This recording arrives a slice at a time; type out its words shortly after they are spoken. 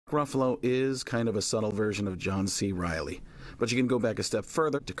Ruffalo is kind of a subtle version of John C. Reilly. But you can go back a step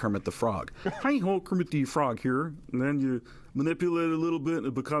further to Kermit the Frog. Hi ho, Kermit the Frog here. And then you manipulate it a little bit and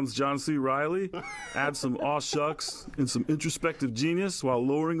it becomes John C. Reilly. Add some aw shucks and some introspective genius while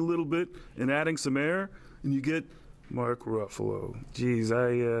lowering a little bit and adding some air. And you get Mark Ruffalo. Geez,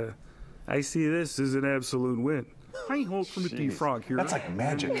 I see this as an absolute win. Hi ho, Kermit the Frog here. That's like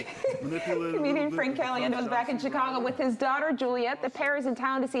magic. Comedian Frank Caliendo is back in Chicago with his daughter, Juliet. The pair is in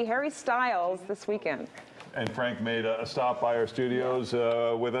town to see Harry Styles this weekend. And Frank made a stop by our studios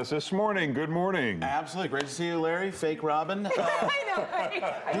with us this morning. Good morning. Absolutely. Great to see you, Larry. Fake Robin. I know, right?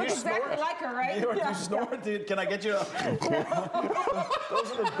 I look exactly like her, right? Do you snort? Can I get you a...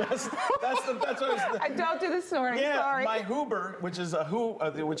 Those are the best. That's what I don't do the snorting, sorry. My Hoover, which is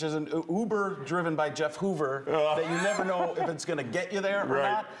an Uber driven by Jeff Hoover, that you never know if it's going to get you there or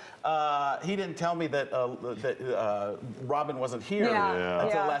not. He didn't tell me that Robin wasn't here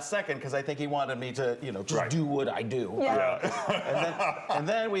until last second because I think he wanted me to, just do what I do. And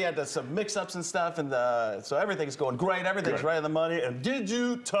then we had some mix-ups and stuff, and so everything's going great. Everything's right on the money. And did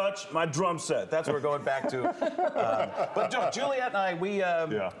you touch my drum set? That's what we're going back to. But Juliet and I,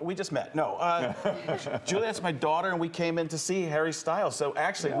 we just met. No, Juliet's my daughter, and we came in to see Harry Styles. So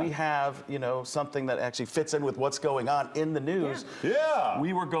actually, we have something that actually fits in with what's going on in the news.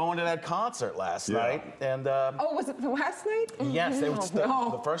 We were going to that concert last night, and oh, was it the last night? Yes, it was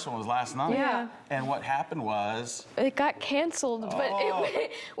the first one was last night. Yeah. And what happened was it got canceled, but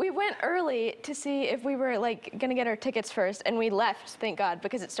we went early to see if we were gonna get our tickets first, and we left, thank God,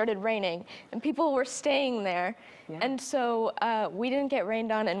 because it started raining, and people were staying there, and so we didn't get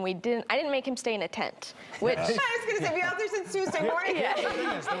rained on, and I didn't make him stay in a tent, which I was gonna say, be out there since Tuesday morning.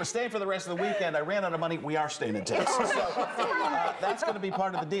 They were staying for the rest of the weekend. I ran out of money. We are staying in tents, so that's going to be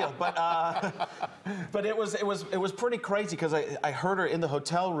part of the deal. But it was pretty crazy because I heard her in the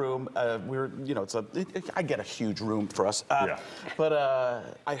hotel room. We were, I get a huge room for us. But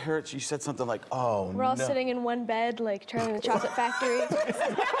I heard she said something like, "Oh, we're all sitting in one bed, like Charlie and the Chocolate Factory."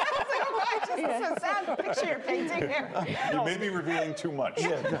 It's a sad picture you're painting here. You may be revealing too much.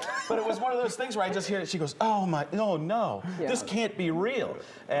 But it was one of those things where I just hear it. She goes, "Oh my, no, this can't be real,"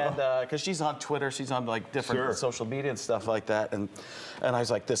 and because she's on Twitter, she's on different social media and stuff like that, and I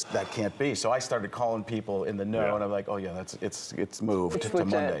was like, that can't be. So I started calling people in the know, and I'm like, "Oh yeah, it's moved to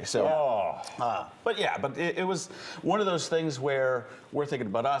Monday." So, but it was one of those things where we're thinking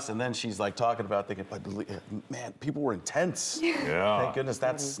about us, and then she's talking about man, people were intense. Thank goodness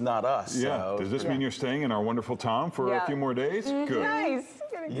that's not us. So, does this mean you're staying in our wonderful town for a few more days? Good. Nice.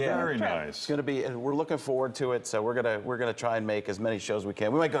 Very nice. It's going to be. We're looking forward to it. So we're gonna try and make as many shows we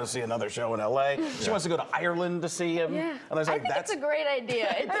can. We might go to see another show in L.A. She wants to go to Ireland to see him. Yeah. And I was like, that's a great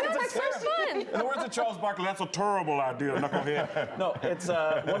idea. It's so fun. In the words of Charles Barkley, that's a terrible idea, knucklehead. No, it's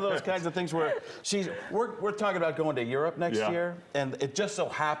one of those kinds of things where we're talking about going to Europe next year, and it just so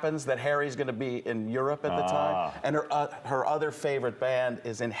happens that Harry's going to be in Europe at the time, and her other favorite band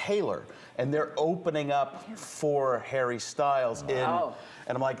is Inhaler, and they're opening up for Harry Styles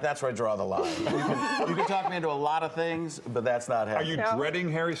and I'm like, that's where I draw the line. You can talk me into a lot of things, but that's not happening. Are you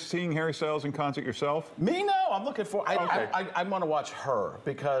dreading seeing Harry Styles in concert yourself? Me, no. I'm looking for. I want to watch her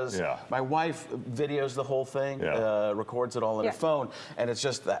because my wife videos the whole thing, records it all on her phone, and it's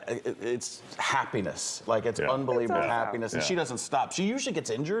just it's happiness. It's unbelievable happiness, and she doesn't stop. She usually gets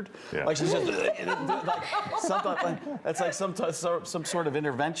injured. She's just something. It's like some sort of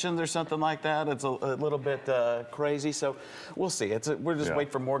intervention or something like that. It's a little bit crazy. So we'll see. We're just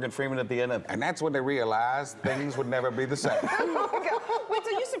wait for Morgan Freeman at the end, and that's when they realized things would never be the same. Oh my God. Wait,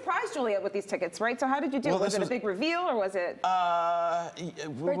 so you surprised Juliet with these tickets, right? So how did you do it? Was it a big reveal, or was it?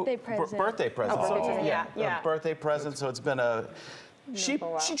 Birthday present. Birthday present. Oh, birthday present. Birthday present. So it's been a. She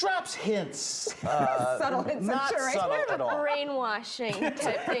drops hints. Subtle hints, not I'm sure, right? subtle It's at all. brainwashing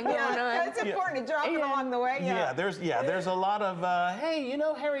type thing going on. It's important to drop it along the way. There's a lot of hey,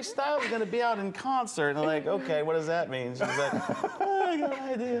 Harry Styles is going to be out in concert, and I'm like, okay, what does that mean? She's like, I got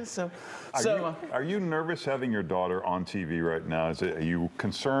an idea. Are you nervous having your daughter on TV right now? Are you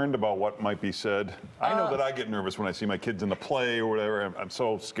concerned about what might be said? I know that I get nervous when I see my kids in the play or whatever. I'm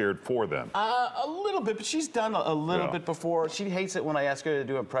so scared for them. A little bit, but she's done a little bit before. She hates it when I ask her to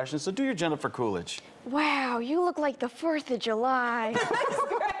do impressions. So do your Jennifer Coolidge. Wow, you look like the 4th of July.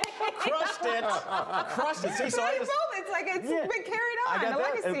 Crushed it. See, so it's been carried on. A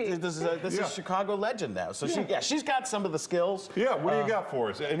legacy. This is Chicago legend now. So she's got some of the skills. Yeah. What do you got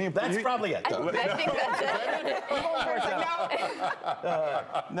for us? That's probably it. I think that's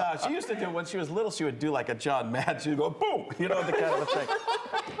it. No, she used to do when she was little. She would do like a John Madden. She'd go boom, the kind of a thing.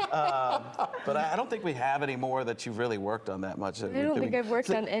 But I don't think we have any more that you've really worked on that much. I don't think I've worked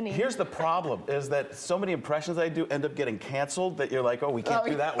on any. Here's the problem, is that so many impressions I do end up getting canceled that you're like, oh, we can't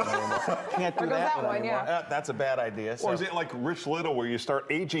do that one anymore. Can't do that one anymore. yeah. That's a bad idea. Or is it like Rich Little, where you start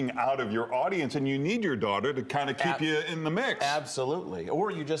aging out of your audience and you need your daughter to kind of keep you in the mix? Absolutely.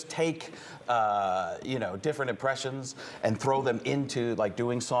 Or you just take, different impressions and throw them into like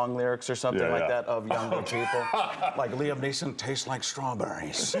doing song lyrics or something like that of younger people. Like Liam Neeson, tastes like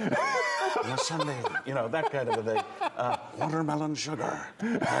strawberries. On a Sunday, that kind of a thing. Watermelon sugar.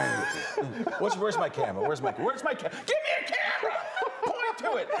 Where's my camera? Where's my camera? Give me a camera! Point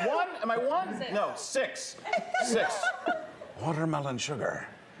to it. One? Am I one? 6. No, 6. 6. Watermelon sugar.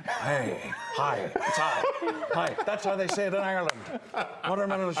 Hey, hi, it's hi. Hi, that's how they say it in Ireland.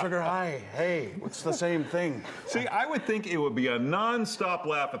 Watermelon sugar, hi, hey, it's the same thing. See, I would think it would be a non-stop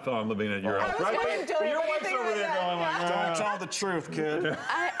laugh-a-thon living at your house, right? But your wife's over there going like, Don't tell the truth, kid.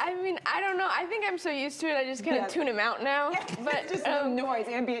 I mean, I don't know. I think I'm so used to it, I just kind of tune him out now. But Just noise,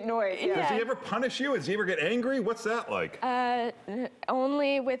 ambient noise. Yeah. Does he ever punish you? Does he ever get angry? What's that like?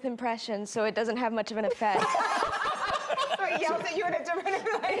 only with impressions, so it doesn't have much of an effect. So he yells at you in a different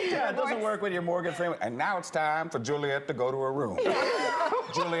Yeah, it doesn't work with your Morgan Freeman. And now it's time for Juliet to go to her room.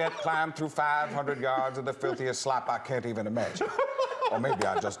 Juliet climbed through 500 yards of the filthiest slop I can't even imagine. Or maybe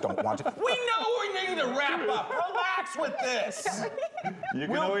I just don't want to. We know we need to wrap up. Relax with this. You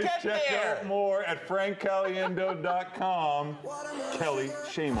can always check out more at frankcaliendo.com. Kelly,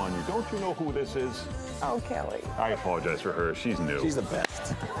 shame on you. Don't you know who this is? Oh, Kelly. I apologize for her. She's new. She's the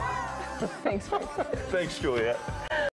best. Thanks, Frank. Thanks, Juliet.